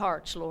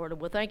hearts, Lord. And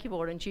we'll thank you,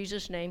 Lord, in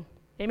Jesus' name.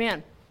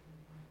 Amen.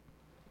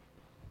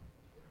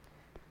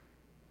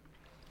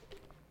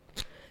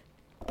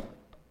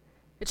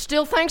 It's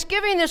still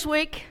Thanksgiving this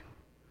week.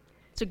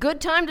 It's a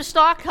good time to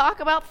talk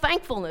about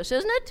thankfulness,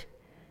 isn't it?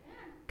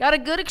 Got a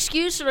good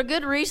excuse or a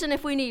good reason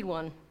if we need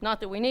one. Not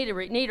that we need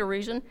a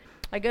reason.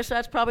 I guess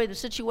that's probably the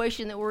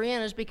situation that we're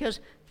in, is because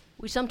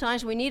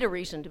sometimes we need a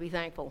reason to be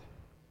thankful.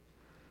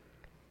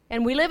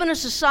 And we live in a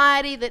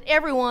society that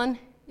everyone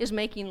is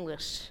making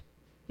lists.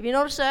 Have you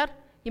noticed that?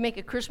 You make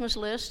a Christmas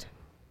list,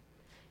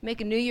 you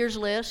make a New Year's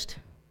list,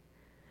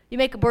 you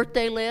make a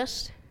birthday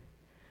list,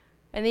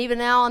 and even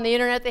now on the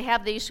internet they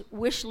have these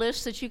wish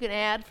lists that you can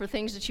add for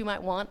things that you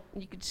might want.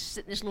 You could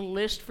set this little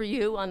list for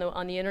you on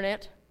the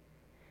internet.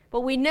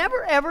 But we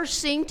never ever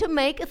seem to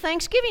make a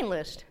Thanksgiving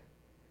list.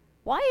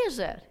 Why is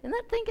that? And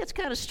I think it's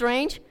kind of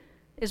strange,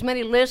 as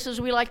many lists as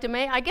we like to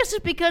make. I guess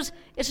it's because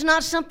it's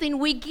not something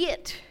we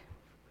get.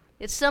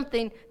 It's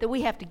something that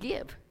we have to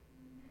give.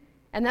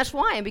 And that's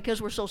why, and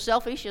because we're so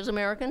selfish as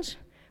Americans,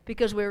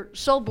 because we're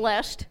so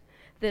blessed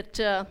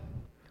that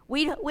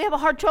we have a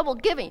hard trouble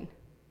giving.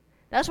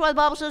 That's why the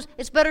Bible says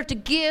it's better to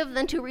give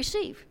than to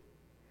receive.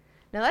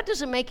 Now that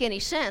doesn't make any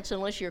sense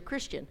unless you're a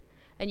Christian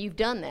and you've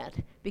done that.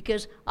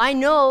 Because I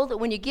know that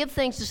when you give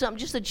things to something,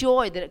 just the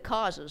joy that it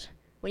causes.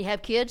 When you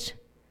have kids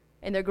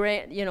and they're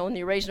great, and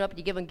you're raising up and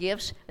you give them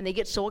gifts and they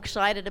get so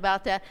excited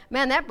about that,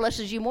 man, that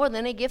blesses you more than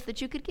any gift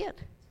that you could get.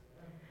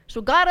 So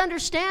God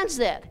understands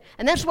that.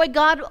 And that's why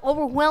God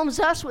overwhelms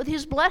us with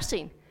his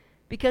blessing,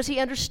 because he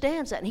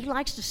understands that. And he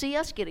likes to see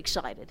us get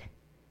excited.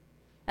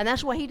 And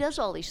that's why he does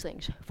all these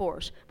things for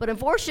us. But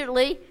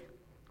unfortunately,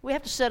 we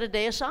have to set a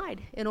day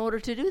aside in order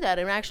to do that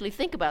and actually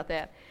think about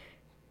that.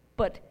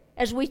 But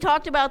as we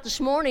talked about this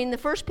morning, the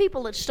first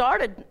people that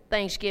started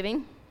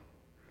Thanksgiving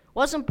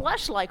wasn't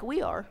blessed like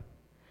we are.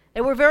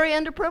 They were very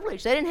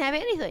underprivileged. They didn't have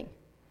anything.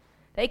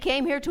 They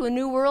came here to a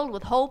new world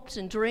with hopes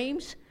and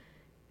dreams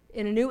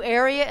in a new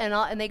area, and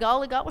all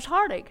they got was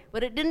heartache.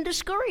 But it didn't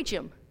discourage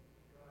them,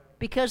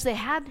 because they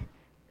had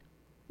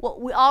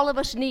what all of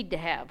us need to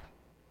have.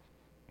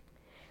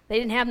 They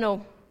didn't have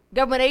no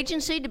government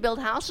agency to build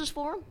houses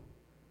for them.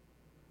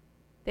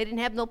 They didn't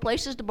have no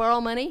places to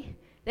borrow money.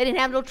 They didn't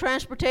have no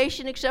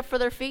transportation except for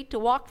their feet to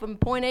walk from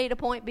point A to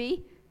point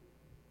B.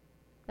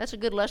 That's a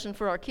good lesson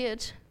for our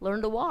kids.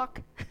 Learn to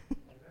walk.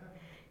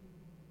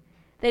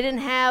 They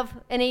didn't have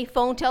any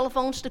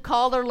telephones to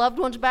call their loved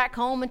ones back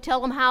home and tell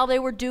them how they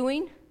were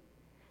doing.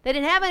 They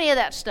didn't have any of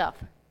that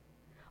stuff.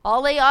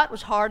 All they got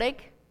was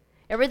heartache.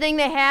 Everything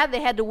they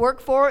had to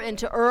work for and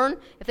to earn.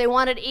 If they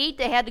wanted to eat,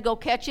 they had to go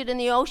catch it in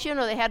the ocean,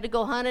 or they had to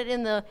go hunt it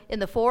in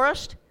the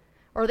forest,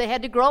 or they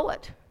had to grow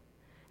it.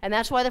 And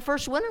that's why the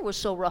first winter was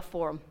so rough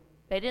for them.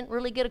 They didn't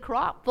really get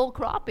a full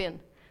crop in,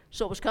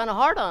 so it was kind of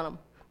hard on them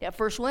that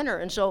first winter.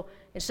 And so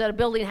instead of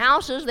building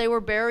houses, they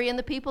were burying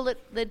the people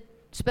that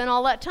spent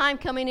all that time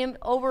coming in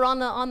over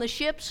on the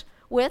ships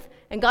with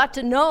and got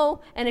to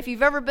know. And if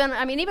you've ever been,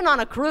 even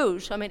on a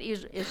cruise,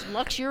 as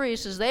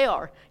luxurious as they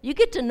are, you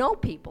get to know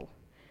people.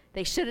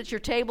 They sit at your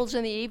tables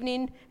in the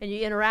evening and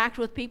you interact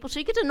with people, so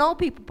you get to know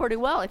people pretty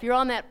well. If you're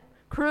on that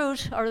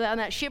cruise or on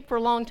that ship for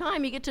a long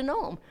time, you get to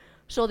know them.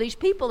 So these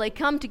people, they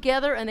come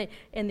together, and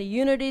the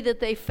unity that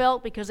they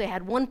felt, because they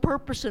had one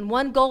purpose and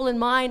one goal in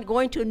mind,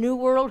 going to a new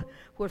world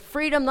with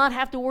freedom, not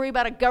have to worry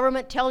about a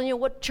government telling you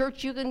what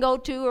church you can go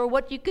to or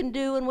what you can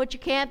do and what you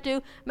can't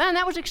do. Man,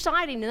 that was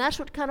exciting, and that's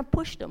what kind of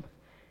pushed them.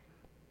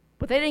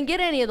 But they didn't get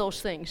any of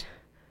those things.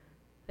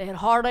 They had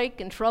heartache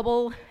and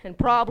trouble and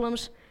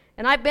problems,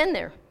 and I've been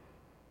there.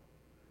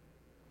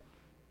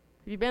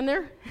 Have you been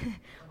there?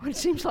 When it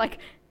seems like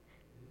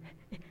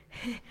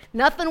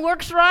nothing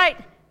works right.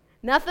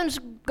 Nothing's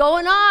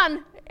going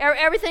on.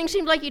 Everything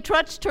seems like you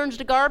touch turns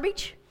to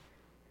garbage.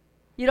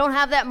 You don't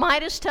have that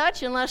Midas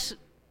touch unless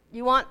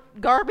you want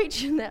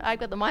garbage. I've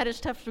got the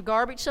Midas touch for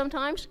garbage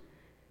sometimes.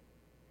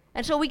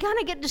 And so we kind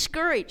of get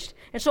discouraged.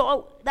 And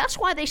so that's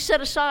why they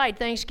set aside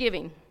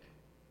Thanksgiving,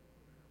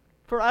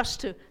 for us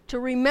to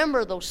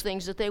remember those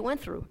things that they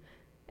went through.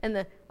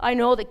 And I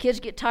know that kids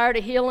get tired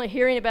of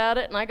hearing about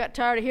it, and I got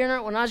tired of hearing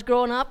it when I was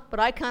growing up, but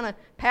I kind of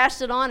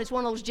passed it on. It's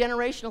one of those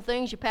generational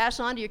things you pass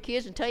on to your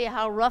kids and tell you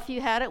how rough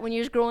you had it when you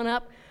was growing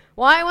up.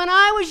 Why, when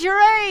I was your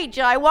age,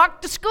 I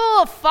walked to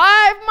school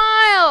 5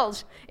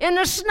 miles in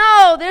the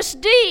snow this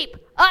deep,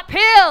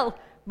 uphill,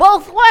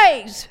 both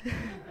ways.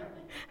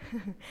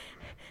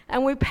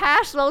 And we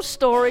pass those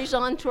stories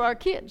on to our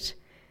kids.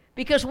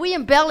 Because we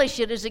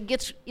embellish it as it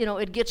gets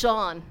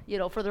on,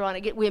 further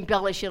on. We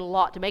embellish it a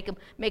lot to make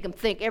them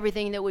think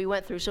everything that we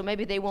went through. So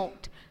maybe they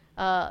won't.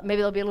 Maybe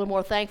they'll be a little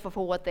more thankful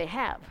for what they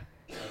have.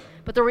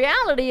 But the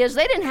reality is,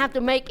 they didn't have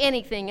to make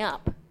anything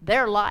up.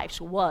 Their lives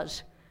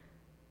was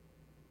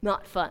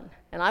not fun,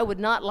 and I would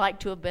not like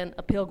to have been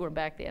a pilgrim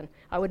back then.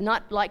 I would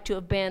not like to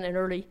have been an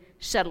early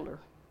settler.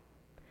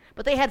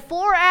 But they had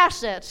 4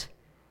 assets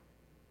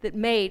that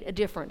made a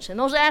difference, and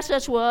those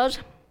assets was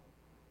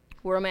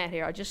where I'm at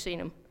here. I just seen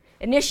them.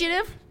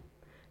 Initiative,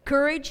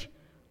 courage,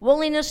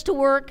 willingness to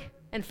work,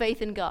 and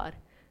faith in God.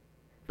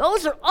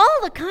 Those are all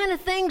the kind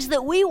of things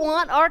that we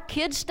want our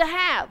kids to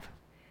have.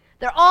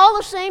 They're all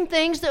the same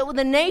things that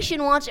the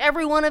nation wants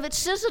every one of its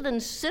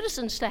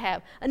citizens to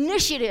have.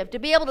 Initiative, to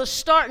be able to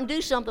start and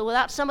do something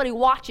without somebody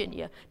watching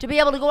you. To be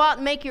able to go out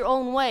and make your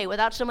own way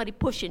without somebody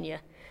pushing you.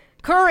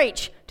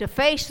 Courage, to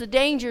face the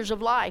dangers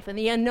of life and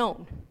the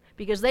unknown.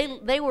 Because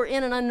they were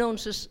in an unknown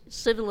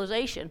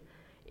civilization,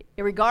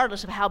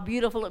 regardless of how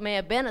beautiful it may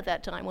have been at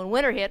that time. When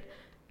winter hit,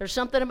 there's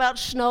something about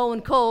snow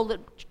and cold that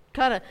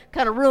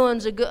kind of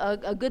ruins a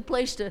good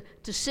place to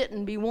sit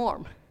and be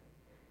warm.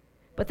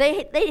 But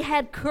they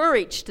had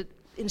courage to,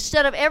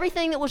 instead of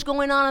everything that was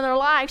going on in their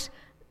lives,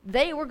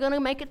 they were going to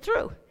make it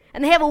through.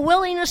 And they have a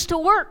willingness to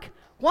work.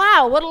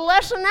 Wow, what a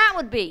lesson that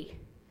would be.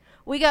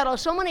 We got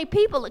so many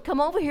people that come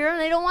over here and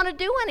they don't want to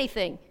do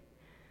anything.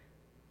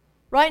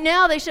 Right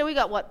now, they say we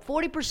got,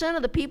 40%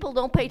 of the people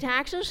don't pay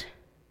taxes?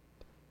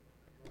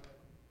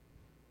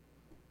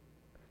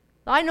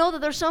 I know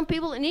that there's some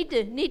people that need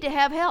to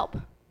have help.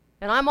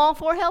 And I'm all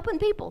for helping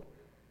people.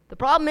 The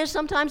problem is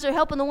sometimes they're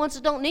helping the ones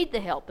that don't need the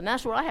help, and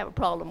that's what I have a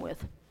problem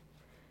with.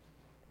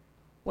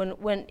 When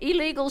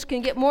illegals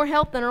can get more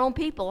help than our own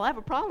people, I have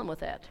a problem with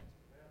that.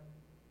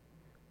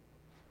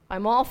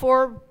 I'm all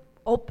for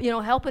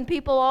helping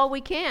people all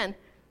we can,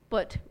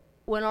 but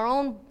when our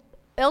own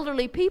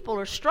elderly people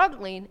are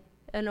struggling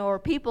or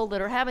people that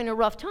are having a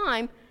rough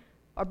time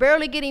are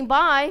barely getting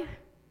by,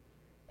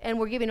 and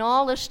we're giving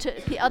all this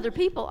to other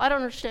people, I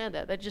don't understand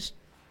that. That just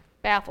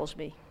baffles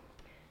me.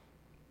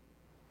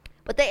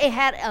 But they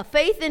had a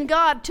faith in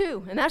God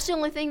too, and that's the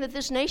only thing that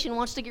this nation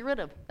wants to get rid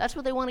of. That's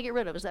what they want to get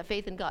rid of, is that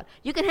faith in God.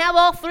 You can have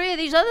all three of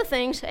these other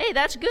things. Hey,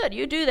 that's good.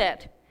 You do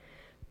that.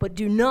 But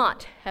do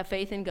not have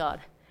faith in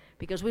God,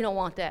 because we don't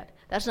want that.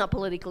 That's not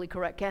politically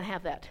correct. Can't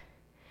have that.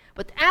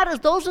 But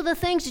those are the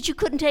things that you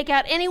couldn't take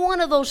out any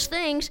one of those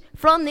things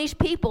from these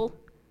people.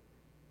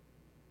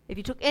 If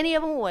you took any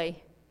of them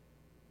away,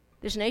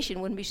 this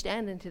nation wouldn't be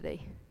standing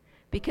today,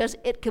 because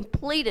it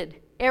completed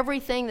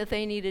everything that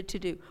they needed to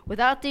do.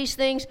 Without these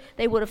things,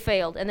 they would have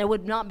failed, and there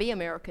would not be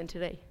American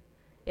today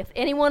if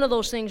any one of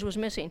those things was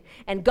missing.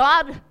 And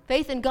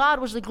faith in God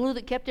was the glue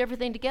that kept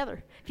everything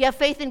together. If you have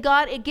faith in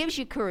God, it gives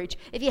you courage.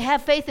 If you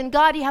have faith in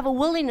God, you have a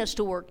willingness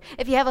to work.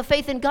 If you have a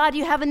faith in God,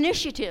 you have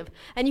initiative,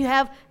 and you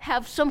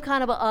have some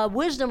kind of a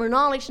wisdom or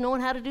knowledge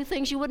knowing how to do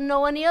things you wouldn't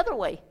know any other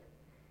way.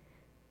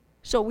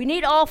 So we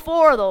need all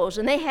four of those,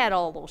 and they had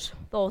all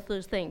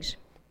those things.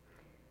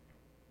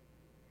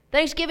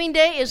 Thanksgiving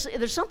Day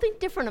there's something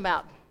different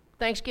about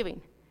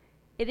Thanksgiving.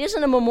 It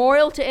isn't a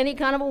memorial to any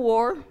kind of a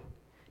war.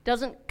 It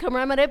doesn't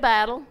commemorate a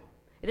battle.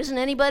 It isn't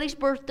anybody's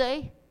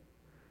birthday.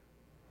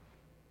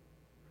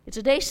 It's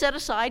a day set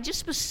aside just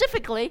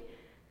specifically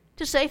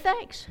to say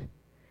thanks.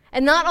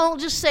 And not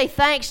only just say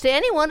thanks to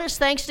anyone, it's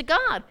thanks to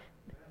God.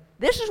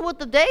 This is what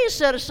the day is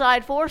set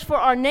aside for, is for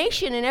our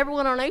nation and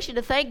everyone in our nation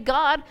to thank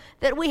God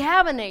that we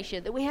have a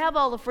nation, that we have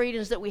all the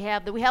freedoms that we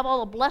have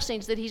all the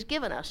blessings that He's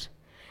given us.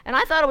 And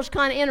I thought it was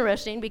kind of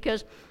interesting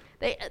because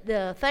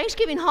the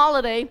Thanksgiving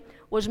holiday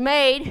was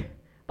made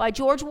by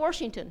George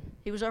Washington.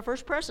 He was our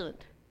first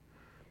president.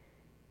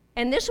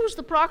 And this was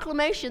the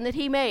proclamation that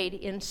he made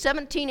in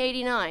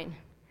 1789.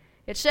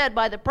 It said,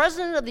 by the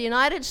President of the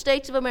United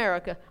States of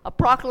America, a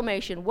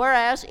proclamation,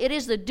 whereas it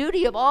is the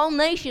duty of all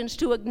nations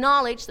to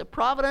acknowledge the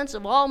providence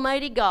of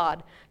Almighty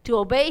God, to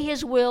obey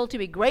His will, to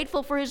be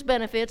grateful for His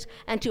benefits,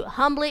 and to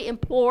humbly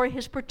implore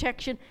His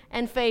protection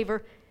and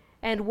favor.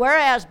 And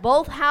whereas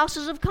both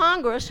houses of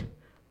Congress,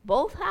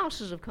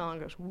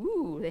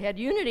 woo, they had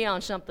unity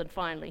on something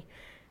finally,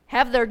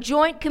 have their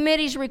joint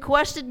committees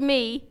requested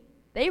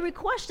they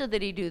requested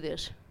that he do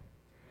this,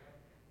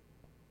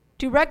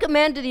 to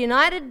recommend to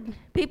the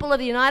people of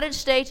the United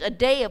States a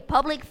day of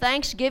public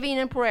thanksgiving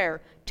and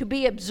prayer, to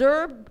be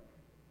observed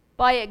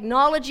by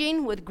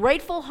acknowledging with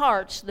grateful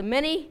hearts the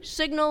many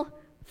signal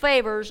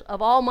favors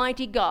of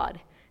Almighty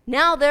God.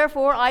 Now,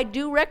 therefore, I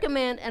do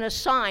recommend and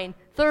assign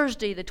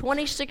Thursday, the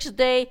 26th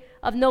day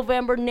of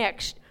November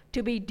next,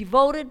 to be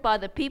devoted by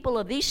the people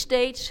of these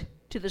states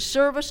to the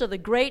service of the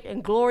great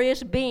and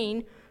glorious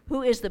Being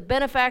who is the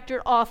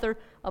benefactor, author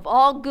of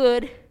all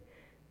good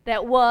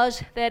that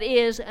was, that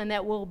is, and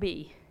that will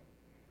be.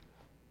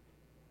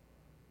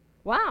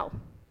 Wow.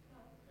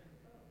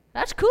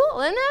 That's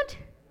cool, isn't it?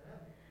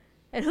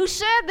 And who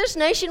said this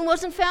nation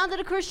wasn't founded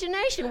a Christian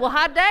nation? Well,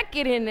 how'd that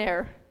get in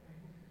there?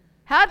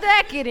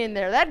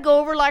 That'd go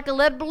over like a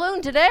lead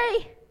balloon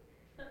today.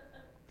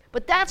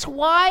 But that's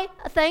why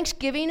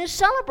Thanksgiving is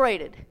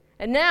celebrated.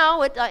 And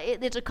now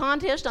it's a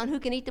contest on who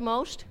can eat the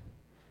most,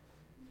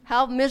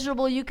 how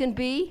miserable you can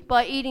be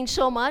by eating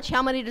so much,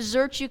 how many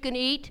desserts you can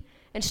eat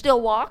and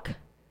still walk,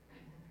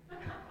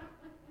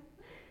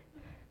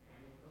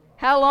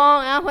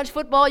 how much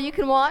football you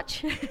can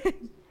watch.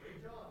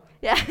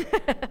 Yeah.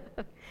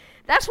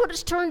 That's what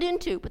it's turned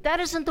into, but that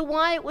isn't the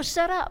why it was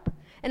set up.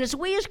 And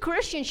we as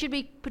Christians should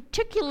be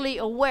particularly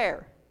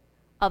aware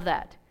of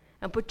that,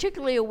 and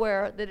particularly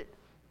aware that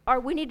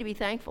we need to be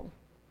thankful.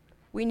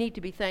 We need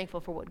to be thankful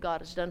for what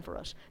God has done for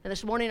us. And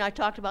this morning I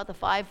talked about the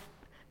 5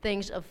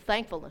 things of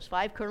thankfulness,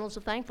 5 kernels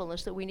of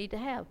thankfulness that we need to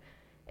have.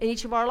 in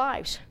each of our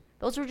lives.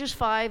 Those are just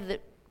 5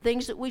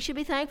 things that we should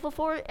be thankful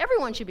for.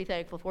 Everyone should be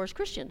thankful for as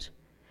Christians.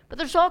 But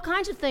there's all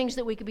kinds of things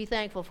that we could be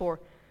thankful for.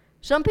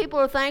 Some people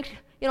are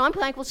I'm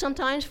thankful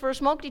sometimes for a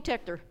smoke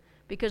detector,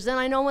 because then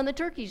I know when the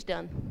turkey's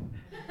done.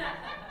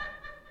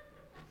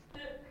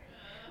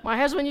 My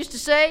husband used to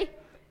say,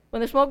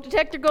 when the smoke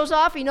detector goes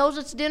off, he knows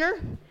it's dinner,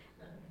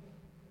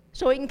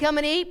 so he can come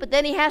and eat, but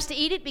then he has to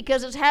eat it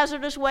because it's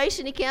hazardous waste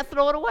and he can't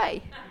throw it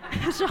away.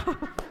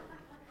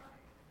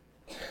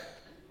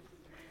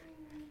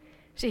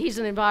 See, he's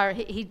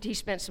he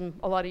spent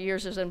a lot of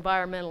years as an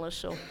environmentalist,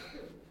 so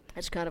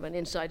that's kind of an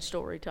inside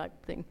story type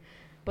thing.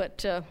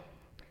 But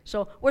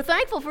so we're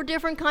thankful for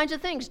different kinds of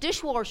things.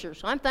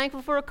 Dishwashers. I'm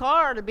thankful for a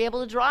car to be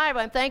able to drive.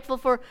 I'm thankful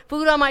for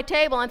food on my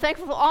table. I'm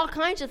thankful for all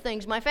kinds of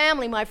things. My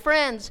family, my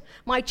friends,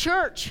 my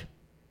church,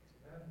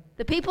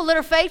 the people that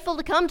are faithful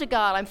to come to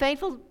God. I'm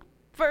thankful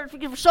for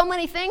so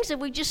many things that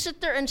we just sit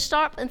there and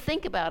stop and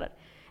think about it.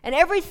 And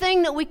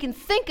everything that we can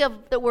think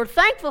of that we're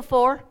thankful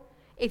for,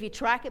 if you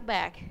track it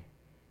back,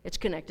 it's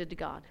connected to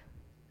God.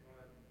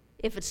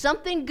 If it's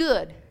something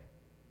good,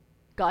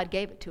 God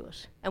gave it to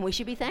us, and we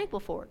should be thankful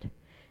for it.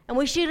 And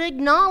we should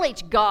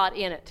acknowledge God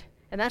in it.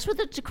 And that's what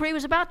the decree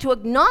was about, to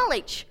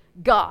acknowledge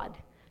God,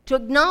 to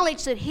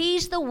acknowledge that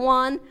He's the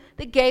one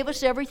that gave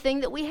us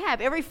everything that we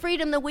have, every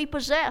freedom that we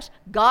possess.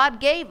 God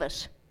gave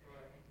us.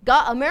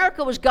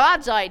 America was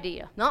God's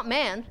idea, not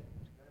man.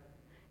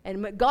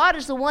 And God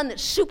is the one that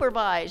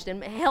supervised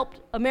and helped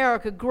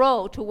America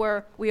grow to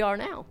where we are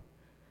now.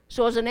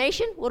 So as a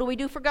nation, what do we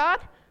do for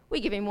God? We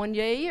give Him 1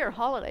 day a year,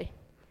 holiday.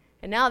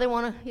 And now they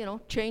want to,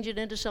 change it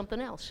into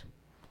something else.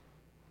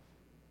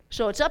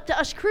 So it's up to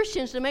us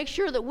Christians to make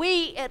sure that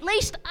we, at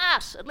least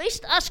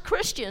us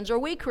Christians, or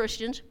we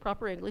Christians,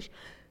 proper English,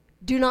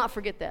 do not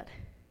forget that.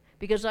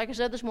 Because like I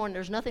said this morning,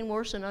 there's nothing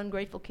worse than an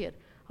ungrateful kid.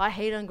 I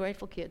hate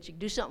ungrateful kids. You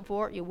do something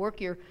for it, you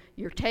work your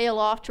tail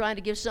off trying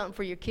to give something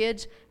for your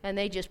kids, and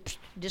they just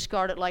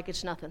discard it like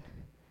it's nothing.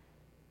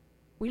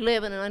 We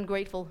live in an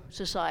ungrateful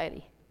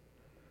society.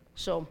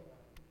 So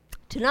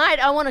tonight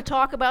I want to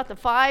talk about the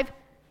 5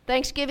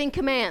 Thanksgiving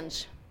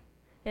commands.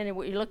 And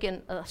we look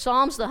in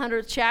Psalms, the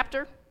 100th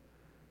chapter.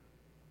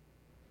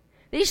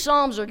 These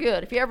Psalms are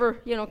good. If you ever,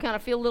 kind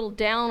of feel a little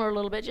down or a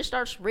little bit, just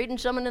start reading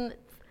some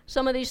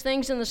of these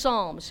things in the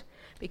Psalms,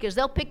 because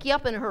they'll pick you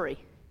up in a hurry.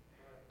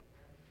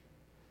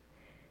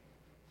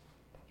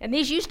 And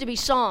these used to be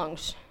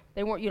songs.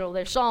 They weren't,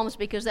 they're Psalms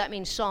because that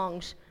means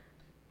songs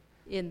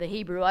in the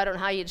Hebrew. I don't know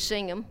how you'd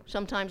sing them.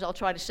 Sometimes I'll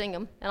try to sing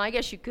them, and I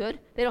guess you could.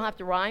 They don't have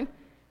to rhyme.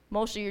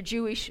 Most of your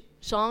Jewish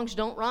songs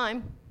don't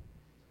rhyme.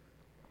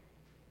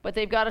 But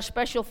they've got a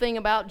special thing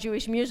about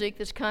Jewish music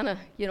that's kind of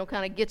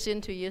gets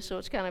into you, so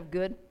it's kind of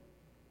good.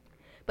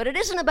 But it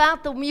isn't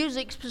about the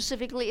music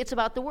specifically, it's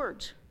about the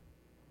words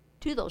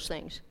to those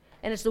things.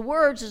 And it's the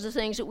words is the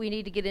things that we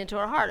need to get into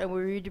our heart, and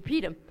we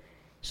repeat them.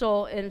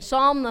 So in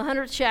Psalm, the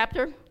 100th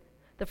chapter,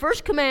 the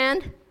first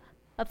command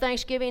of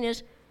thanksgiving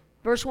is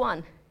verse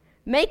 1.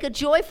 Make a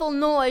joyful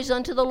noise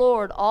unto the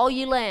Lord, all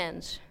ye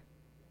lands.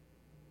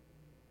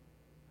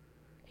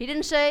 He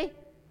didn't say,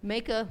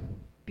 make a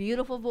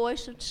beautiful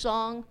voice of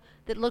song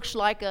that looks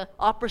like an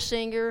opera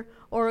singer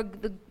or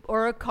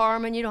a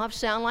Carmen. You don't have to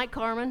sound like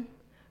Carmen.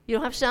 You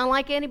don't have to sound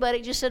like anybody.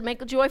 It just said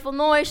make a joyful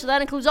noise, so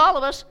that includes all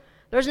of us.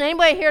 There isn't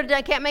anybody here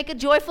that can't make a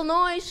joyful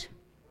noise.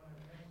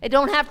 It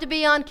don't have to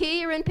be on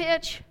key or in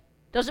pitch.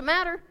 Doesn't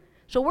matter.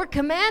 So we're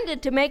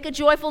commanded to make a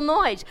joyful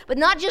noise. But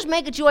not just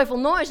make a joyful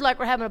noise like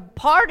we're having a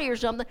party or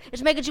something.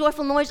 It's make a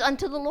joyful noise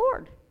unto the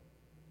Lord.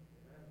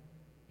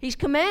 He's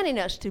commanding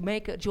us to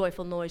make a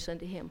joyful noise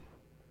unto Him.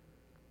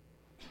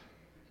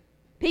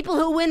 People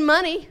who win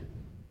money,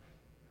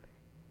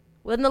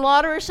 win the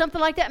lottery or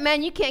something like that,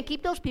 man, you can't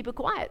keep those people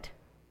quiet.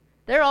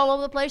 They're all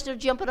over the place. They're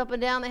jumping up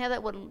and down. They have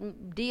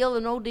that deal or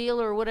no deal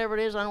or whatever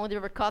it is. I don't know if you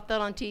ever caught that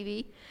on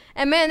TV.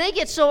 And, man, they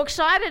get so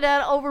excited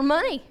over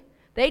money.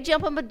 They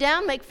jump up and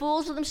down, make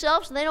fools of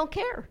themselves, and they don't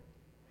care.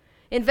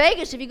 In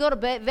Vegas, if you go to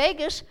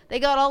Vegas, they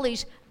got all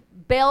these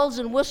bells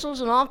and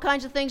whistles and all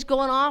kinds of things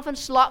going off, and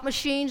slot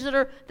machines that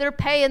are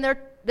paying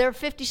their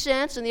 50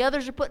 cents, and the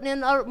others are putting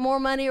in more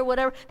money or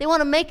whatever. They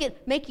want to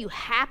make you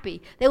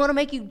happy. They want to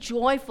make you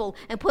joyful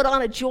and put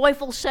on a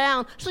joyful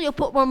sound so you'll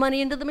put more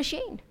money into the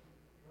machine.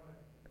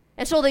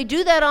 And so they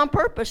do that on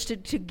purpose to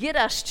get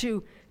us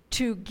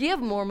to give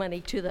more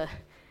money to the,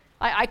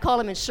 I call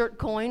them insert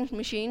coin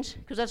machines,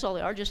 because that's all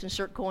they are, just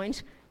insert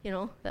coins.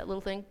 That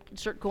little thing,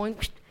 insert coin,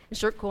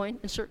 insert coin,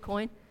 insert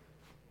coin.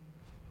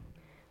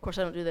 Of course,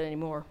 I don't do that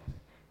anymore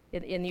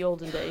in the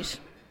olden days.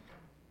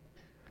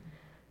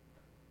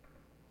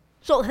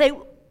 So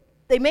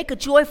they make a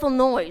joyful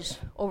noise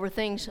over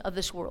things of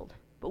this world.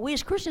 But we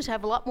as Christians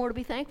have a lot more to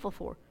be thankful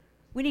for.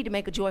 We need to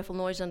make a joyful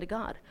noise unto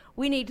God.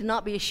 We need to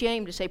not be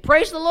ashamed to say,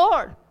 praise the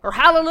Lord, or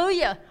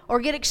hallelujah, or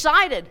get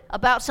excited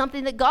about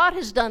something that God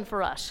has done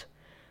for us.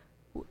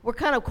 We're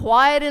kind of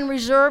quiet and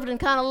reserved and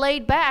kind of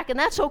laid back, and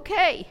that's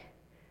okay.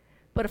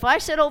 But if I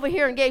sat over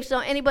here and gave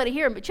anybody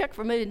here a check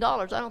for $1 million,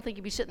 I don't think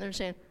you'd be sitting there and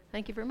saying,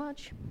 thank you very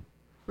much.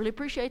 Really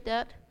appreciate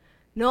that.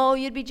 No,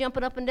 you'd be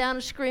jumping up and down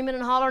and screaming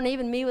and hollering.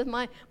 Even me with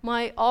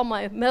all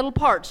my metal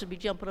parts would be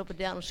jumping up and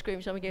down and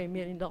screaming, somebody gave me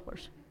 $1 million.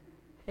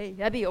 Hey,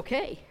 that'd be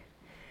okay.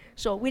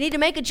 So we need to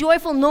make a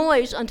joyful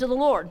noise unto the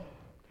Lord.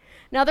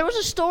 Now, there was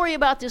a story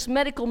about this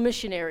medical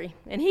missionary,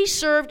 and he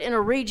served in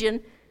a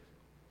region,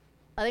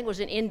 I think it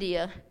was in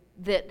India,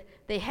 that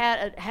they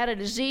had a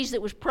disease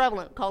that was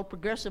prevalent called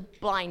progressive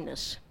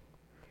blindness.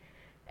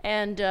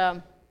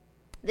 And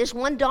this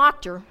one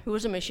doctor, who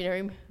was a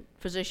missionary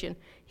physician,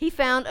 he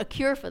found a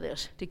cure for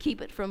this, to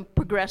keep it from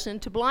progressing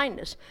to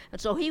blindness. And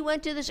so he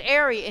went to this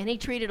area, and he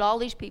treated all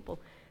these people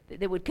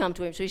that would come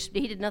to him. So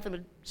he did nothing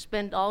but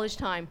spend all his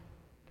time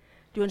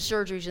doing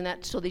surgeries and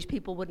that so these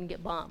people wouldn't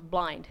get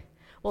blind.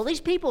 Well,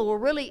 these people were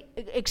really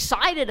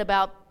excited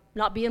about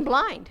not being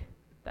blind.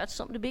 That's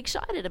something to be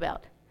excited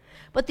about.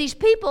 But these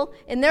people,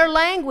 in their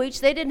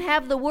language, they didn't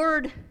have the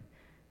word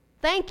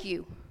thank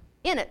you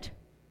in it.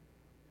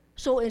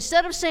 So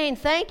instead of saying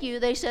thank you,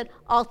 they said,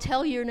 I'll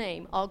tell your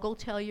name. I'll go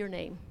tell your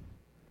name.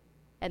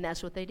 And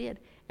that's what they did.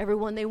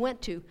 Everyone they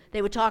went to,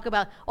 they would talk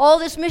about, oh,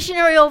 this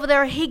missionary over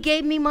there, he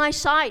gave me my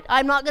sight.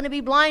 I'm not going to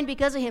be blind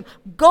because of him.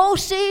 Go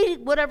see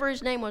whatever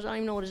his name was. I don't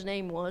even know what his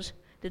name was.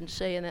 Didn't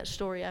say in that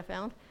story I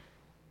found.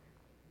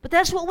 But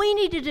that's what we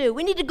need to do.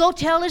 We need to go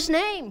tell his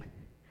name.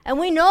 And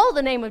we know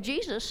the name of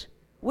Jesus.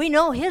 We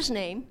know his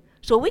name,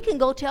 so we can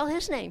go tell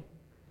his name.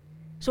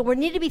 So we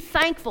need to be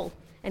thankful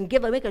and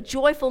make a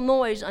joyful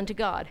noise unto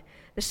God.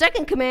 The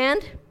second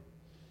command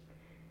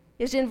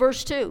is in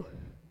verse 2.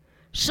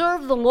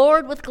 Serve the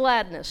Lord with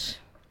gladness.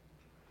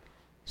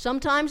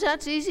 Sometimes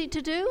that's easy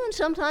to do, and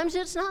sometimes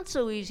it's not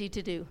so easy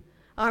to do.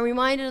 I'm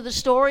reminded of the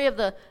story of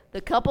the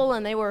couple,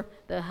 and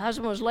the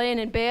husband was laying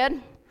in bed,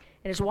 and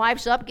his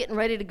wife's up getting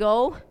ready to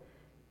go,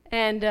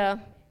 and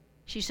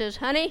she says,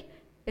 honey,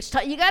 it's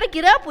time. You got to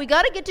get up. We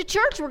got to get to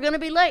church. We're going to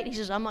be late. He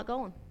says, I'm not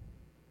going.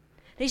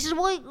 He says,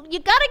 well, you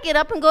got to get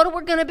up and go to,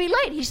 we're going to be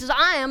late. He says,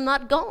 I am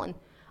not going.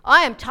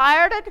 I am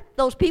tired of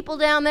those people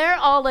down there.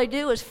 All they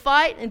do is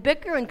fight and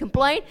bicker and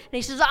complain. And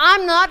he says,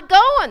 I'm not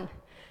going.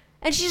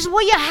 And she says,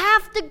 well, you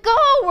have to go.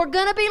 We're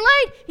going to be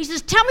late. He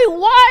says, tell me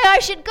why I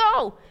should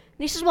go.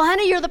 And he says, well,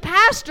 honey, you're the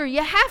pastor.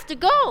 You have to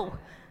go.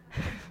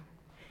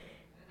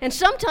 And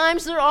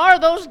sometimes there are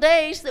those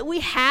days that we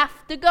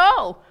have to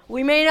go.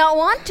 We may not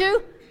want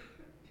to.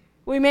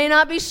 We may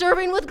not be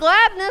serving with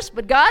gladness,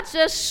 but God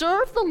says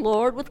serve the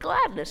Lord with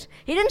gladness.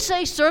 He didn't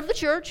say serve the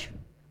church,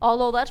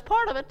 although that's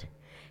part of it.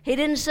 He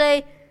didn't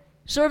say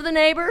serve the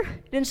neighbor.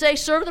 He didn't say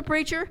serve the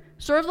preacher,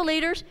 serve the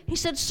leaders. He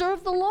said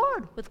serve the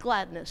Lord with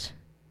gladness.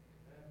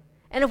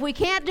 And if we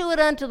can't do it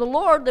unto the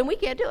Lord, then we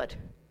can't do it.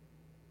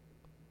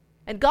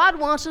 And God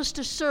wants us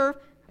to serve,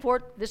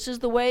 for this is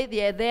the way,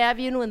 the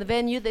avenue and the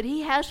venue that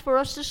he has for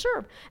us to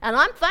serve. And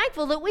I'm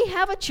thankful that we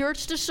have a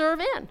church to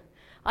serve in.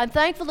 I'm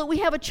thankful that we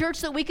have a church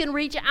that we can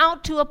reach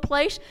out to a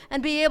place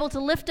and be able to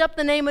lift up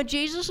the name of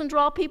Jesus and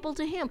draw people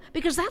to him,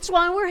 because that's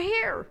why we're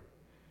here.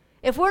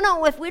 If we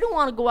don't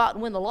want to go out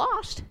and win the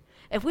lost,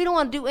 if we don't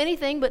want to do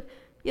anything but,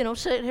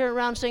 sit here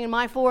around singing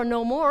my four and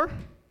no more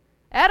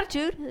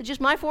attitude, it's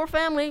just my four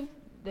family,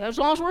 as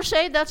long as we're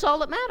saved, that's all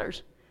that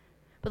matters.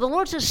 But the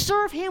Lord says,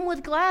 serve him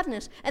with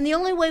gladness. And the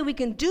only way we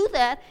can do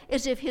that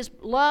is if his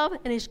love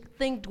and his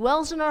thing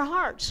dwells in our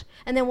hearts.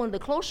 And then when the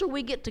closer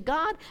we get to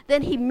God,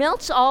 then he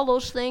melts all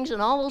those things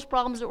and all those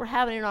problems that we're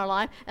having in our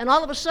life. And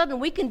all of a sudden,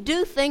 we can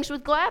do things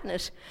with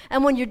gladness.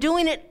 And when you're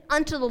doing it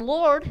unto the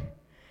Lord,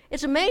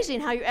 it's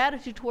amazing how your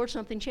attitude towards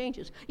something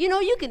changes.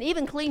 You can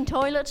even clean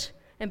toilets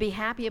and be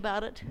happy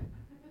about it.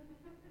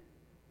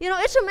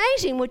 It's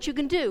amazing what you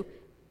can do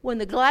when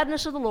the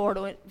gladness of the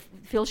Lord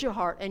fills your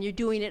heart and you're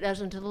doing it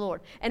as unto the Lord.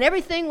 And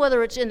everything,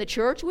 whether it's in the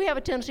church, we have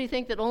a tendency to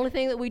think that the only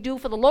thing that we do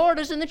for the Lord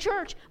is in the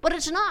church, but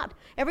it's not.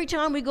 Every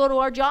time we go to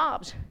our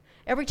jobs,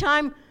 every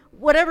time,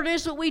 whatever it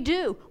is that we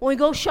do, when we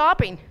go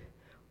shopping,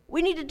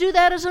 we need to do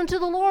that as unto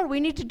the Lord.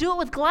 We need to do it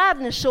with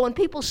gladness, so when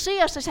people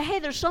see us, they say, hey,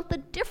 there's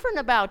something different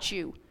about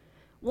you.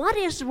 What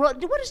is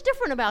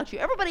different about you?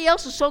 Everybody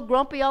else is so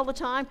grumpy all the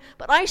time,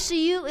 but I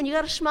see you and you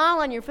got a smile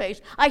on your face.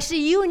 I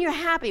see you and you're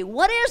happy.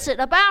 What is it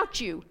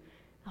about you?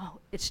 Oh,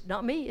 it's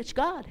not me, it's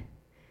God.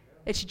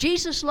 It's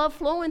Jesus' love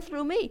flowing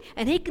through me,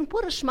 and he can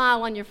put a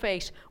smile on your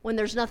face when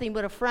there's nothing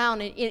but a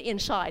frown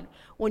inside,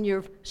 when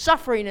you're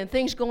suffering and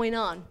things going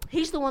on.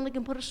 He's the one that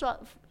can put a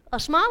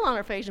smile on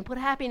our face and put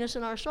happiness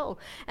in our soul.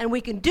 And we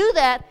can do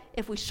that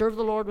if we serve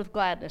the Lord with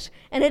gladness.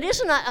 And it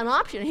isn't an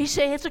option. He's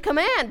saying it's a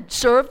command.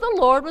 Serve the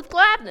Lord with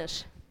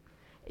gladness.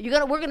 We're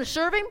going to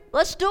serve him?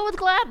 Let's do it with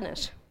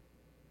gladness.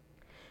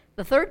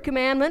 The third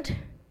commandment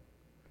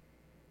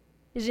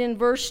is in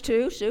verse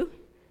 2, Sue.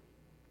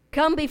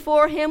 Come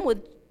before him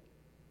with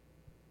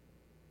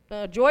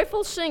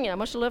joyful singing. I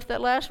must have left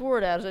that last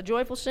word out. Is it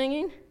joyful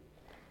singing?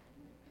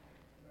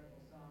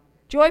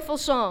 Joyful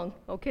song.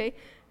 Okay.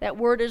 That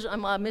word is,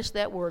 I missed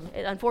that word.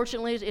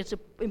 Unfortunately, it's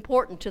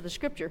important to the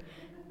scripture.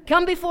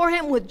 Come before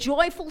him with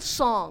joyful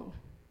song.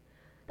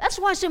 That's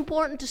why it's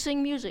important to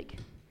sing music.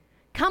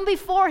 Come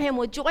before him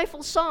with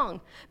joyful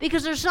song,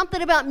 because there's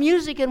something about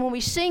music and when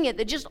we sing it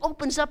that just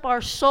opens up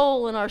our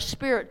soul and our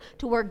spirit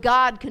to where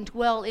God can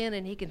dwell in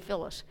and he can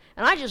fill us.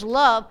 And I just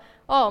love,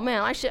 oh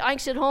man, I can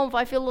sit home if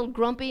I feel a little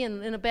grumpy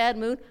and in a bad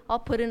mood, I'll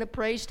put in a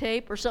praise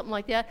tape or something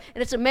like that.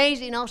 And it's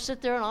amazing. I'll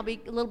sit there and I'll be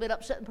a little bit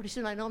upset, and pretty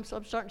soon I know I'm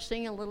starting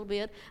singing a little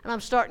bit, and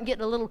I'm starting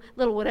getting a little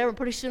whatever. And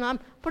pretty soon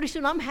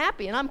I'm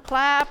happy and I'm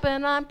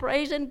clapping, I'm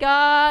praising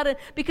God, and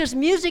because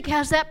music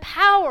has that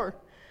power.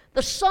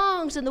 The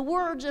songs and the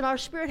words in our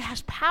spirit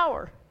has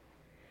power.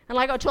 And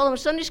like I told them in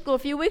Sunday school a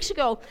few weeks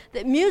ago,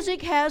 that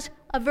music has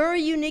a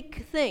very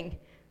unique thing.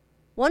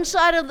 One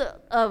side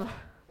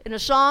in a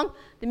song,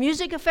 the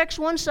music affects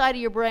one side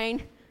of your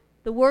brain,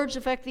 the words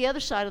affect the other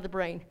side of the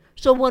brain.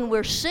 So when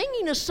we're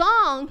singing a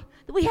song,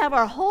 we have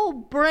our whole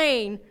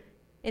brain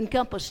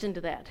encompassed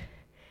into that.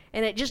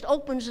 And it just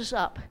opens us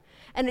up.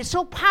 And it's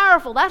so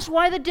powerful. That's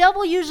why the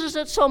devil uses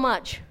it so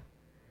much.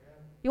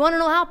 You want to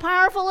know how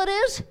powerful it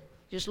is?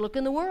 Just look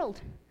in the world.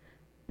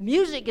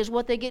 Music is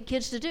what they get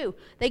kids to do.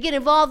 They get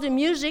involved in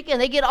music and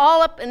they get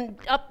all up in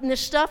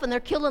this stuff and they're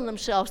killing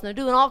themselves and they're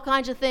doing all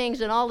kinds of things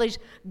and all these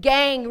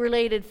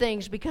gang-related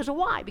things. Because of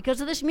why?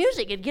 Because of this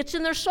music. It gets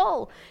in their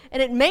soul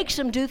and it makes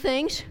them do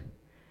things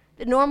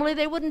that normally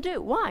they wouldn't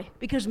do. Why?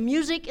 Because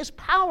music is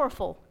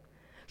powerful.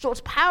 So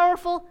it's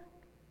powerful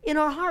in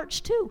our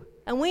hearts too.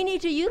 And we need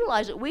to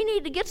utilize it. We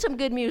need to get some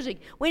good music.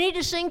 We need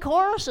to sing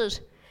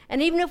choruses.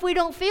 And even if we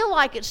don't feel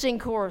like it, sing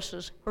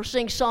choruses or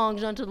sing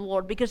songs unto the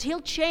Lord, because he'll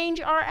change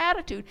our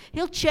attitude.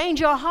 He'll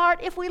change our heart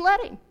if we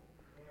let him.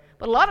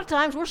 But a lot of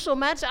times we're so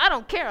mad, say, I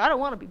don't care. I don't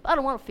want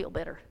to feel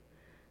better.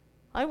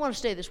 I want to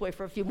stay this way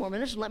for a few more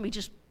minutes and let me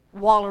just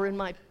waller in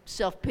my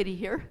self-pity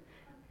here.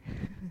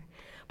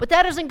 But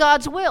that isn't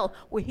God's will.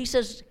 He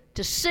says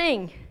to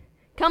sing.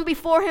 Come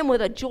before him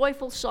with a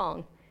joyful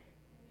song.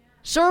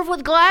 Serve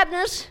with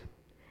gladness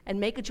and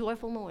make a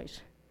joyful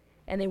noise.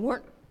 And they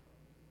weren't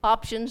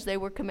options, they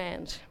were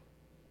commands.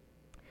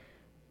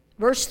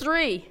 Verse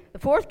 3, the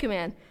fourth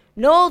command,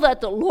 know that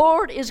the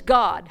Lord is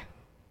God.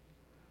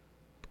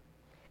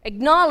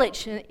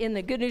 Acknowledge, in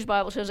the Good News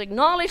Bible it says,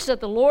 acknowledge that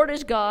the Lord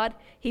is God.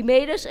 He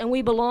made us and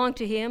we belong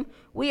to him.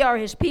 We are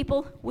his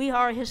people. We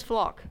are his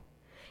flock.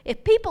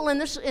 If people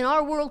in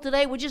our world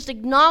today would just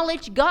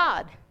acknowledge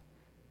God,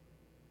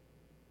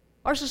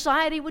 our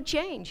society would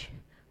change.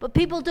 But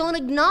people don't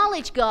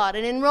acknowledge God.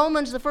 And in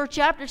Romans, the first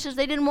chapter, it says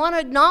they didn't want to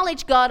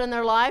acknowledge God in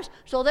their lives,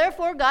 so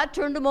therefore God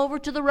turned them over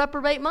to the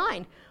reprobate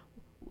mind.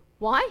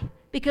 Why?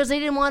 Because they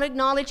didn't want to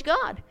acknowledge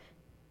God.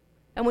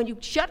 And when you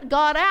shut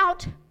God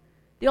out,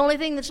 the only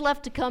thing that's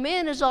left to come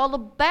in is all the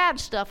bad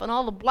stuff and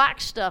all the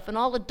black stuff and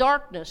all the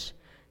darkness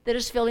that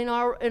is filling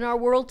in our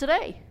world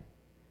today.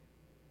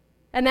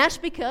 And that's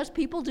because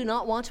people do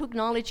not want to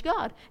acknowledge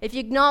God. If you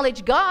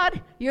acknowledge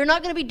God, you're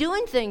not going to be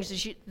doing things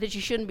that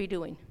you shouldn't be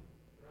doing.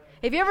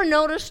 Have you ever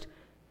noticed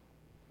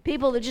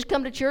people that just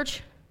come to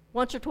church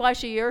once or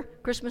twice a year,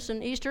 Christmas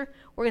and Easter?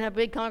 We're going to have a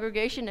big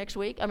congregation next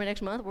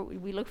month.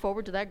 We look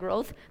forward to that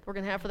growth we're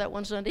going to have for that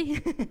one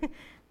Sunday.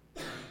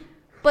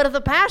 But if the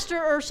pastor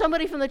or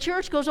somebody from the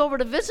church goes over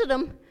to visit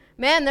them,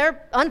 man,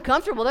 they're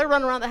uncomfortable. They're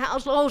running around the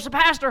house. Oh, it's the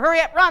pastor. Hurry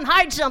up, run,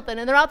 hide something.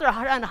 And they're out there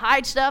trying to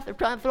hide stuff. They're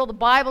trying to throw the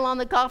Bible on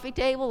the coffee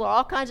table or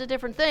all kinds of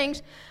different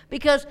things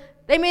because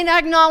they may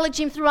not acknowledge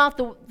him throughout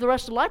the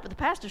rest of life, but the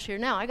pastor's here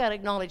now. I got to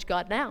acknowledge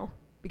God now.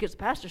 Because the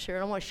pastor's here,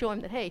 and I want to show him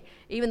that, hey,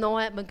 even though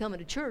I haven't been coming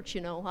to church,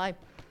 I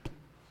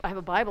have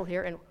a Bible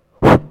here, and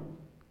a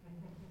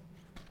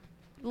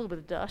little bit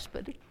of dust,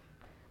 but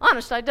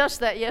honest, I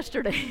dusted that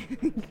yesterday.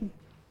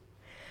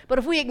 But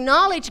if we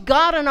acknowledge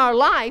God in our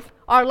life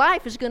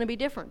is going to be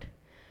different.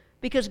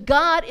 Because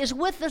God is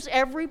with us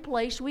every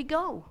place we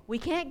go. We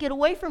can't get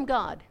away from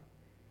God.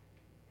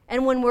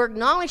 And when we're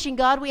acknowledging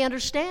God, we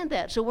understand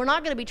that. So we're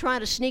not going to be trying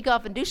to sneak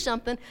off and do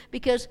something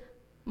because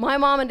my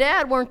mom and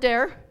dad weren't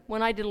there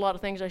when I did a lot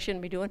of things I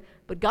shouldn't be doing,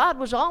 but God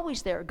was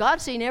always there.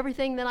 God's seen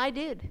everything that I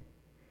did.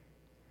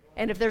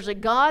 And if there's a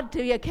God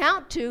to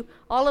account to,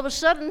 all of a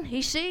sudden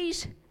he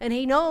sees and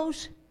he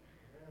knows.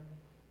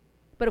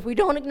 But if we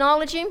don't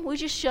acknowledge him, we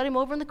just shut him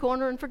over in the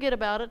corner and forget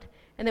about it,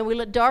 and then we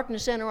let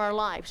darkness enter our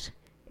lives.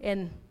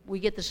 And we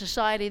get the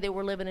society that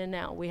we're living in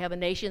now. We have a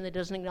nation that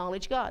doesn't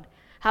acknowledge God.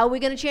 How are we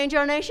going to change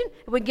our nation?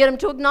 If we get them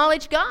to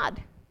acknowledge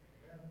God.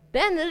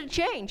 Then it'll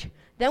change.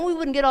 Then we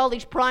wouldn't get all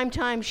these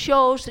primetime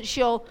shows that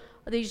show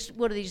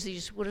what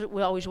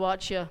we always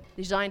watch,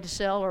 Designed to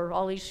Sell, or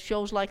all these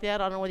shows like that.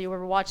 I don't know whether you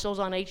ever watch those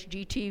on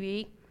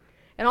HGTV.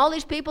 And all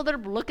these people that are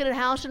looking at a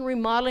house and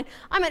remodeling.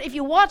 I mean, if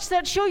you watch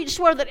that show, you'd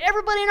swear that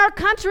everybody in our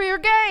country are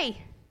gay.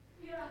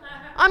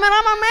 I mean,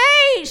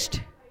 I'm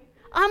amazed.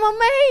 I'm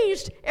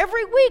amazed.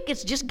 Every week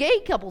it's just gay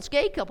couples.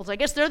 I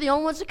guess they're the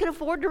only ones that can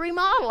afford to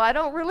remodel. I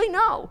don't really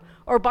know.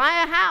 Or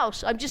buy a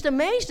house. I'm just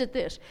amazed at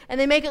this. And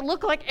they make it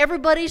look like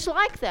everybody's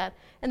like that.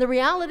 And the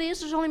reality is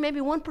there's only maybe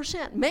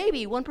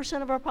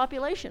 1% of our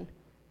population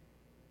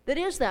that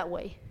is that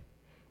way.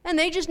 And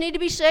they just need to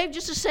be saved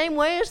just the same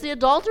way as the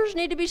adulterers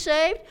need to be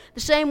saved, the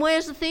same way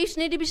as the thieves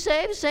need to be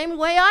saved, the same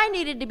way I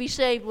needed to be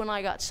saved when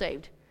I got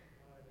saved.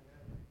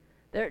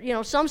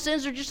 Some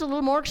sins are just a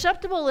little more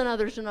acceptable than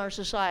others in our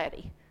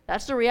society.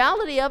 That's the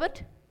reality of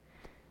it.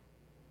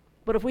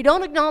 But if we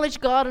don't acknowledge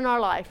God in our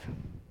life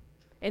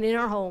and in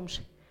our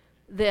homes,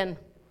 then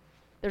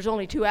there's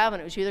only two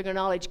avenues. You're either going to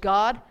acknowledge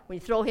God. When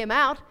you throw him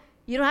out,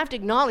 you don't have to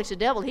acknowledge the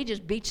devil. He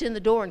just beats in the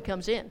door and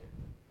comes in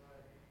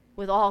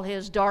with all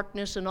his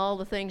darkness and all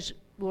the things,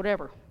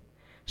 whatever.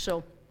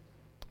 So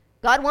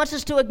God wants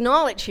us to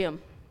acknowledge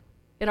him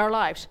in our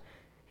lives.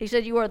 He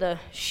said, you are the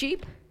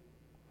sheep.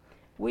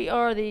 We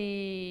are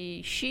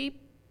the sheep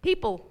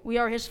people. We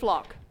are his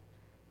flock.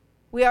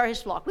 We are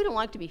his flock. We don't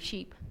like to be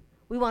sheep.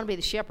 We want to be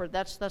the shepherd.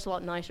 That's a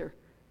lot nicer.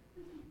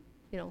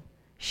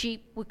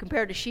 Sheep,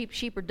 compared to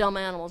sheep are dumb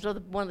animals. They're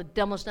one of the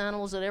dumbest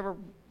animals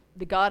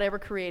that God ever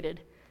created.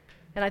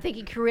 And I think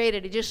he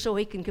created it just so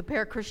he can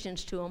compare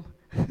Christians to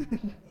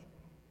them.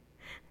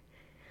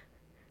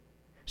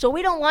 So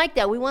we don't like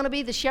that. We want to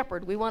be the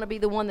shepherd. We want to be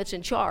the one that's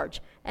in charge.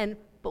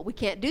 But we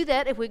can't do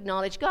that if we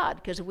acknowledge God.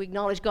 Because if we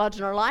acknowledge God's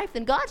in our life,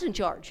 then God's in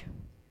charge. And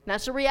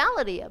that's the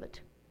reality of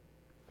it.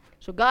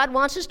 So God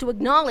wants us to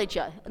acknowledge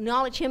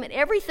him in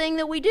everything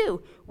that we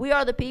do. We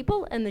are the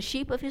people and the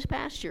sheep of his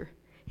pasture.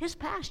 His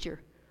pasture.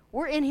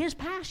 We're in his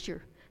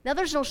pasture. Now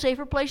there's no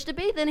safer place to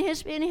be than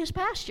in his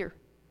pasture.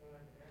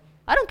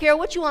 I don't care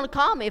what you want to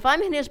call me. If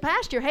I'm in his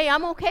pasture, hey,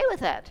 I'm okay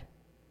with that.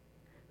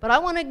 But I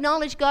want to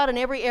acknowledge God in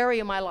every area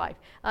of my life.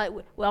 I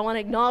want to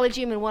acknowledge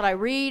him in what I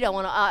read.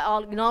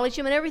 I'll acknowledge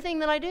him in everything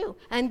that I do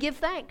and give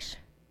thanks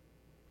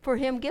for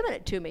him giving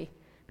it to me.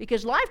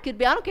 Because life could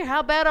be, I don't care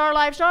how bad our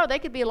lives are, they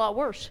could be a lot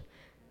worse.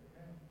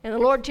 And the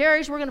Lord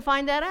tarries, we're going to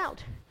find that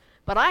out.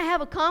 But I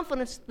have a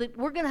confidence that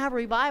we're going to have a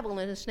revival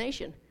in this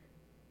nation.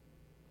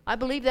 I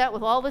believe that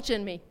with all that's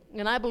in me.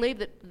 And I believe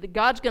that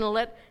God's going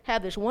to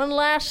have this one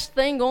last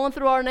thing going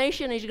through our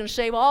nation. He's going to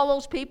save all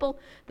those people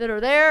that are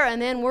there, and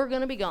then we're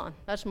going to be gone.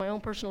 That's my own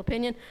personal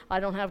opinion.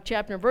 I don't have a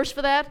chapter and verse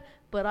for that,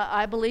 but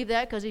I believe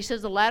that because he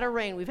says the latter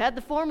rain. We've had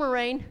the former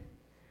rain.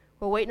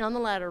 We're waiting on the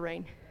latter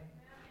rain.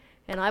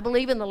 And I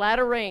believe in the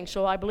latter rain,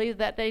 so I believe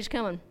that day's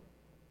coming.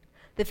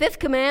 The fifth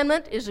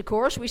commandment is, of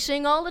course, we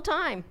sing all the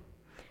time.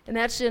 And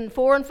that's in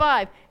 4 and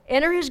 5.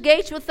 Enter his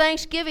gates with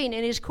thanksgiving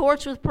and his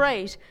courts with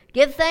praise.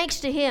 Give thanks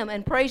to him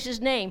and praise his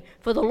name.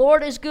 For the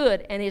Lord is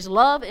good, and his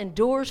love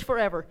endures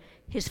forever.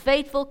 His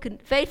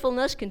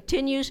faithfulness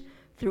continues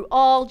through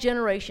all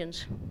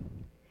generations.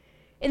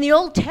 In the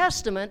Old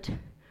Testament,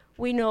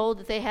 we know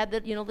that they had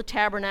the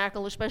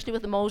tabernacle, especially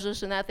with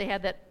Moses, and that they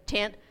had that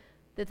tent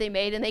that they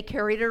made, and they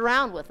carried it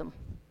around with them.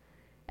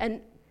 And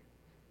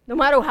no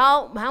matter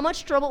how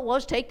much trouble it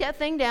was, take that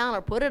thing down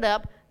or put it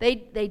up, they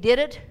did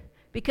it.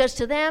 Because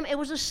to them, it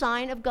was a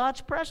sign of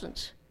God's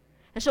presence.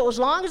 And so as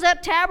long as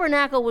that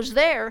tabernacle was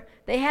there,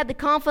 they had the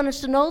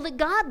confidence to know that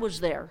God was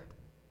there.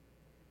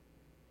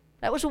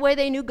 That was the way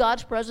they knew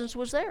God's presence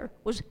was there.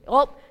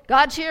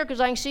 God's here because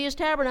I can see his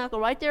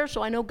tabernacle right there,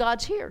 so I know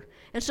God's here.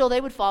 And so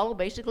they would follow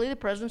basically the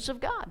presence of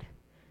God.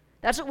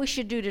 That's what we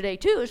should do today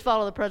too, is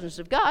follow the presence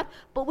of God.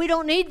 But we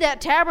don't need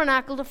that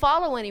tabernacle to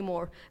follow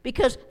anymore.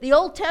 Because the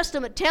Old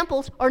Testament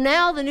temples are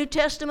now the New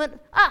Testament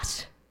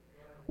us.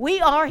 We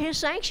are his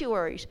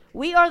sanctuaries.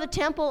 We are the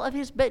temple of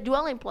his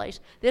dwelling place.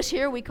 This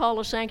here we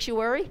call a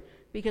sanctuary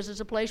because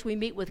it's a place we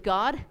meet with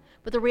God.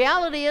 But the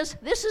reality is,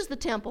 this is the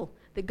temple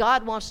that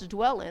God wants to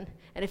dwell in.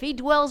 And if he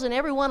dwells in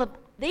every one of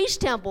these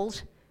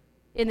temples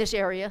in this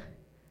area,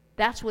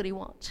 that's what he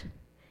wants.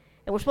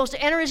 And we're supposed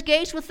to enter his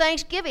gates with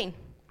thanksgiving.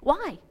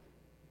 Why?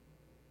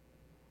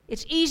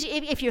 It's easy.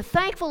 If you're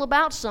thankful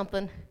about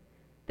something,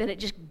 then it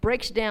just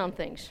breaks down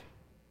things.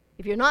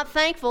 If you're not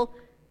thankful,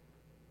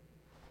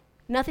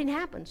 nothing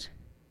happens.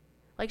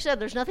 Like I said,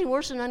 there's nothing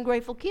worse than an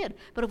ungrateful kid.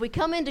 But if we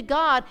come into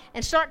God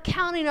and start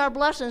counting our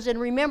blessings and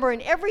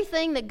remembering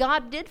everything that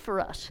God did for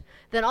us,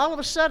 then all of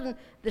a sudden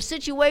the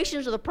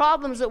situations or the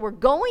problems that we're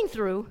going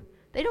through,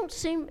 they don't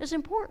seem as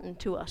important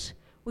to us.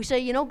 We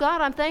say,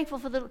 God, I'm thankful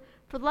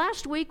for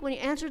last week when you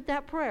answered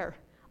that prayer.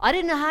 I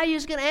didn't know how you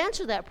was going to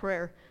answer that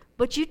prayer,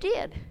 but you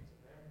did.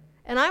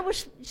 And I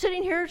was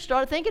sitting here,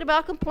 started thinking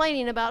about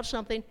complaining about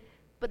something,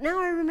 but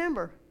now I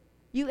remember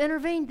you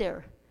intervened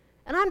there.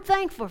 And I'm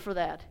thankful for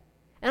that.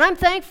 And I'm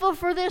thankful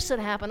for this that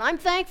happened. I'm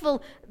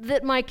thankful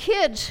that my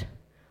kids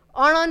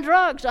aren't on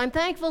drugs. I'm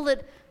thankful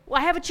that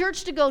I have a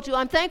church to go to.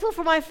 I'm thankful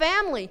for my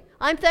family.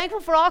 I'm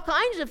thankful for all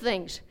kinds of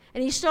things.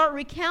 And you start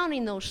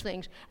recounting those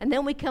things. And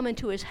then we come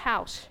into his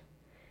house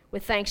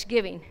with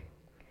thanksgiving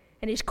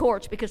and his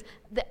courts. Because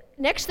the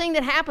next thing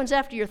that happens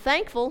after you're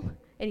thankful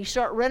and you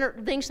start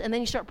rendering things, and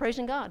then you start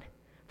praising God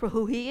for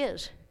who he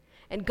is.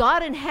 And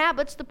God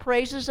inhabits the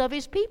praises of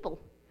his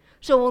people.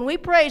 So when we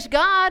praise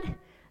God,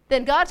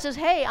 then God says,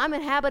 hey, I'm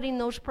inhabiting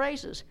those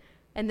praises.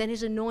 And then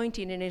his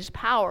anointing and his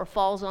power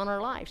falls on our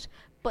lives.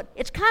 But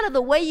it's kind of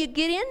the way you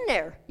get in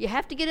there. You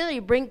have to get in there.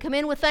 You come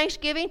in with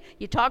thanksgiving.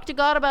 You talk to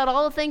God about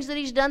all the things that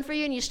he's done for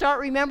you, and you start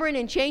remembering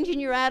and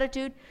changing your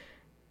attitude.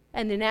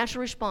 And the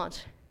natural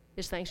response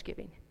is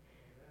thanksgiving.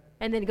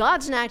 And then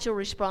God's natural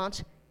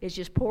response is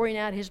just pouring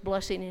out his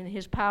blessing and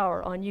his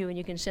power on you, and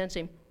you can sense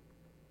him.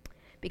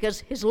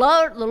 Because his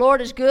love, the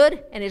Lord is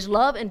good, and his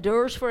love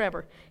endures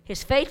forever.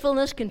 His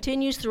faithfulness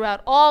continues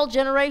throughout all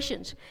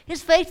generations.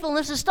 His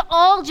faithfulness is to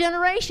all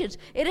generations.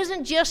 It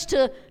isn't just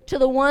to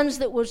the ones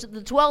that was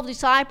the 12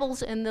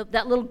 disciples and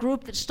that little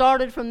group that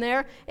started from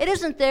there. It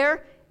isn't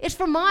there. It's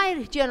for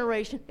my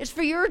generation. It's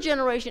for your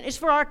generation. It's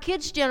for our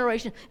kids'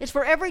 generation. It's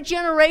for every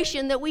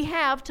generation that we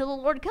have till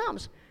the Lord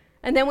comes.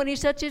 And then when he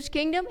sets his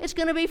kingdom, it's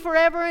going to be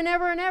forever and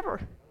ever and ever.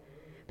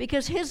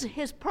 Because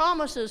his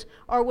promises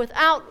are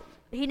without,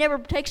 he never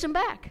takes them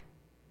back.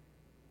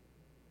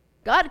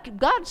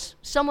 God's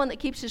someone that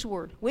keeps his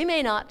word. We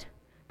may not,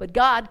 but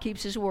God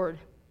keeps his word.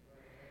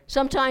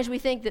 Sometimes we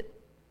think that,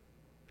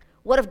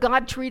 what if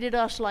God treated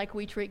us like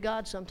we treat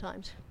God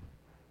sometimes?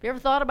 Have you ever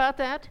thought about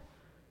that?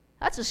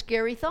 That's a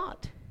scary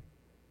thought.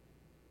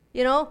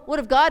 You know, what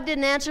if God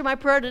didn't answer my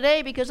prayer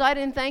today because I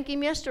didn't thank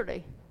him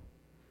yesterday?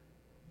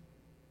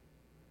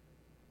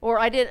 Or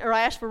I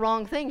asked for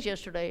wrong things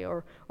yesterday,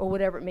 or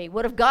whatever it may be.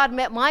 What if God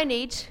met my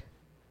needs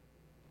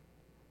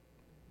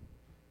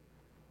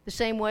the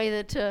same way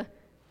that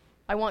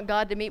I want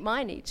God to meet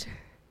my needs?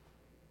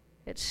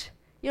 It's,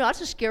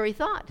 that's a scary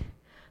thought.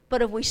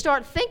 But if we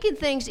start thinking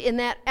things in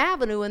that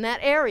avenue, in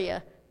that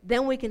area,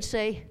 then we can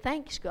say,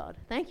 thanks, God.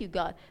 Thank you,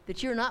 God,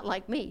 that you're not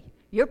like me.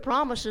 Your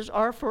promises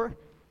are for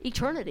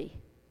eternity,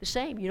 the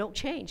same. You don't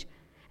change.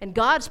 And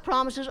God's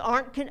promises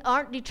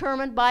aren't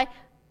determined by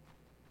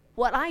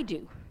what I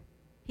do.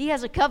 He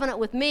has a covenant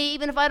with me,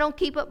 even if I don't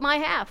keep up my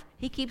half.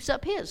 He keeps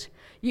up his.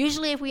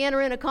 Usually if we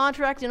enter in a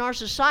contract in our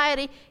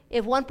society,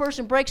 if one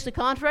person breaks the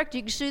contract,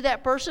 you can sue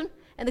that person,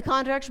 and the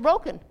contract's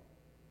broken.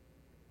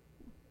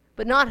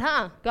 But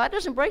God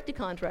doesn't break the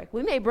contract.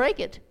 We may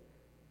break it,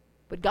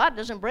 but God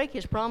doesn't break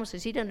his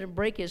promises. He doesn't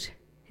break his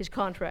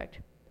contract.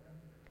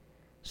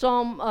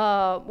 Psalm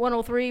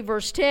 103,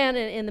 verse 10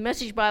 in the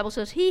Message Bible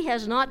says, he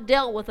has not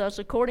dealt with us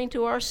according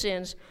to our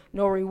sins,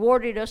 nor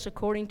rewarded us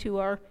according to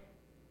our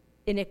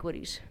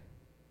iniquities.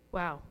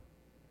 Wow.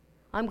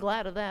 I'm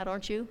glad of that,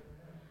 aren't you?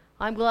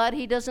 I'm glad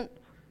he doesn't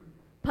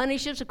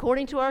punish us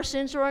according to our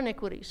sins or our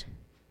iniquities.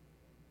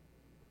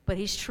 But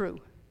he's true.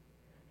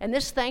 And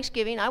this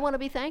Thanksgiving, I want to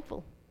be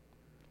thankful.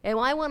 And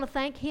I want to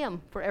thank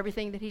him for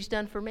everything that he's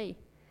done for me.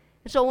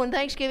 And so when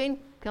Thanksgiving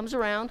comes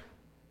around,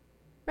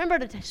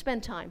 remember to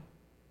spend time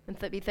and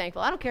be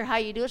thankful. I don't care how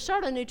you do it.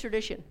 Start a new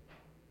tradition,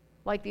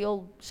 like the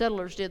old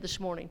settlers did this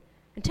morning.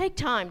 And take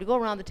time to go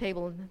around the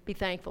table and be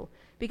thankful.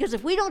 Because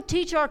if we don't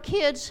teach our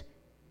kids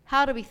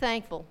how to be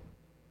thankful,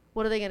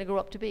 what are they going to grow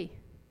up to be?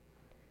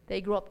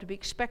 They grow up to be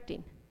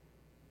expecting.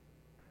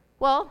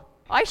 Well,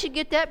 I should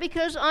get that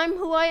because I'm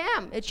who I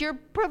am. It's your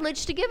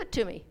privilege to give it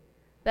to me.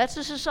 That's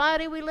the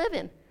society we live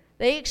in.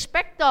 They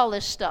expect all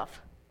this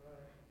stuff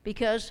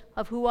because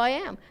of who I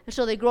am. And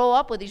so they grow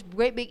up with these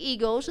great big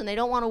egos, and they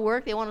don't want to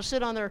work. They want to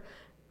sit on their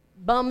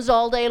bums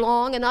all day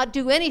long and not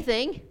do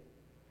anything.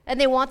 And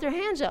they want their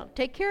hands out.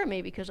 Take care of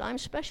me because I'm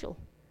special.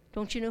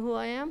 Don't you know who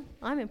I am?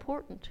 I'm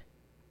important.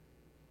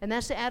 And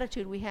that's the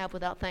attitude we have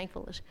without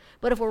thankfulness.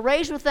 But if we're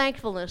raised with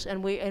thankfulness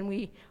and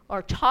we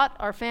are taught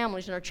our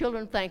families and our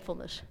children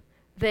thankfulness,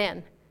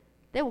 then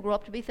they will grow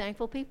up to be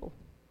thankful people.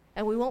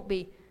 And we won't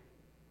be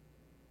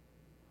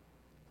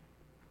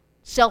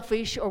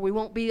selfish, or we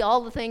won't be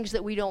all the things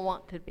that we don't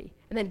want to be.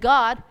 And then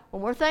God,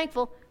 when we're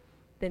thankful,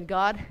 then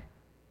God's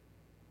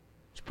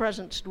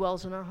presence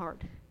dwells in our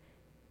heart.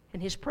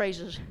 And his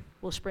praises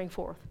will spring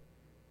forth.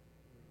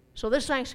 So this